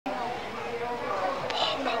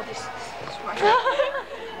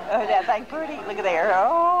Oh, that thing pretty. Look at there.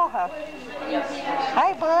 Oh.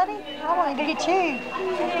 Hey, buddy. I wanted to get you.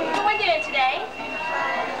 How are we doing today?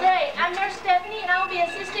 Great. I'm Nurse Stephanie, and I will be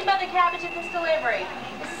assisting Mother Cabbage at this delivery.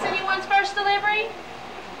 Is this anyone's first delivery?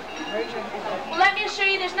 Well, let me assure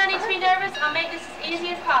you there's no need to be nervous. I'll make this as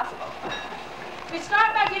easy as possible. We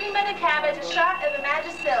start by giving Mother Cabbage a shot of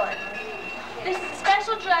amoxicillin. This is a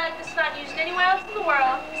special drug that's not used anywhere else in the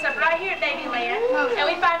world, except right here at Babyland, and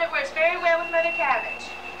we find it works very well with Mother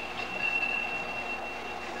Cabbage.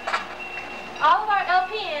 All of our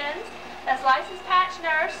LPNs, that's licensed patch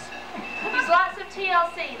nurse, use lots of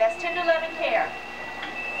TLC, that's tender loving care.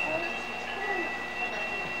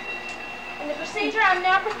 And the procedure I'm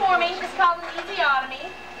now performing is called an episiotomy.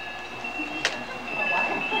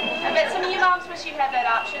 I bet some of you moms wish you had that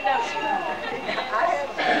option, don't you?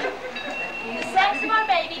 The sex of our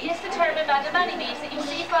baby is determined by the bunny bees that you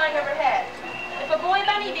see flying overhead. If a boy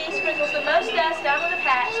bunny bee sprinkles the most dust down on the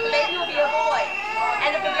patch, the baby will be a boy.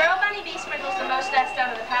 And if a girl bunny bee sprinkles the most dust down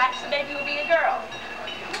on the patch, the baby will be a girl.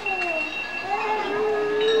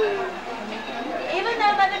 Even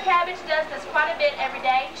though Mother Cabbage does this quite a bit every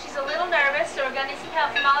day, she's a little nervous, so we're going to need some help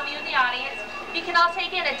from all of you in the audience. You can all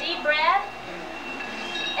take in a deep breath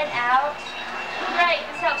and out. Great,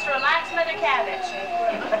 this helps to relax Mother Cabbage.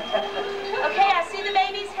 Okay, I see the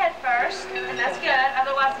baby's head first, and that's good,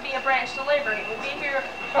 otherwise it'd be a branch delivery. We'll be here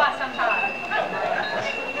quite some time.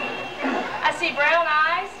 I see brown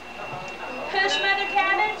eyes. Push, Mother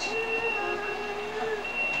Cabbage.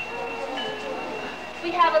 We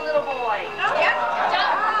have a little boy.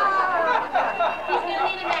 He's going to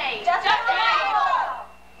need a name. Justin Michael.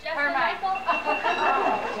 Justin Michael.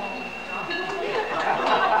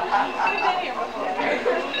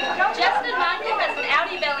 Justin Michael has an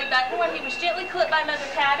outie belly button where he was gently clipped by Mother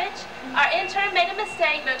Cabbage. Our intern made a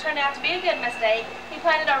mistake, but it turned out to be a good mistake. He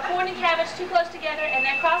planted our corn and cabbage too close together and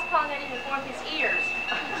then cross-pollinated and formed his ears.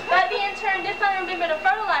 But the intern did finally remember to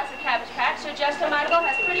fertilize the cabbage patch, so Justin Michael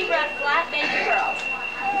has pretty bright, flat baby curls.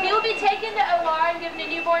 He will be taken to OR and given a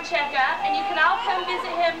newborn checkup, and you can all come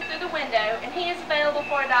visit him through the window, and he is available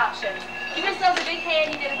for adoption. Give yourselves a big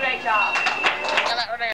hand, you did a great job.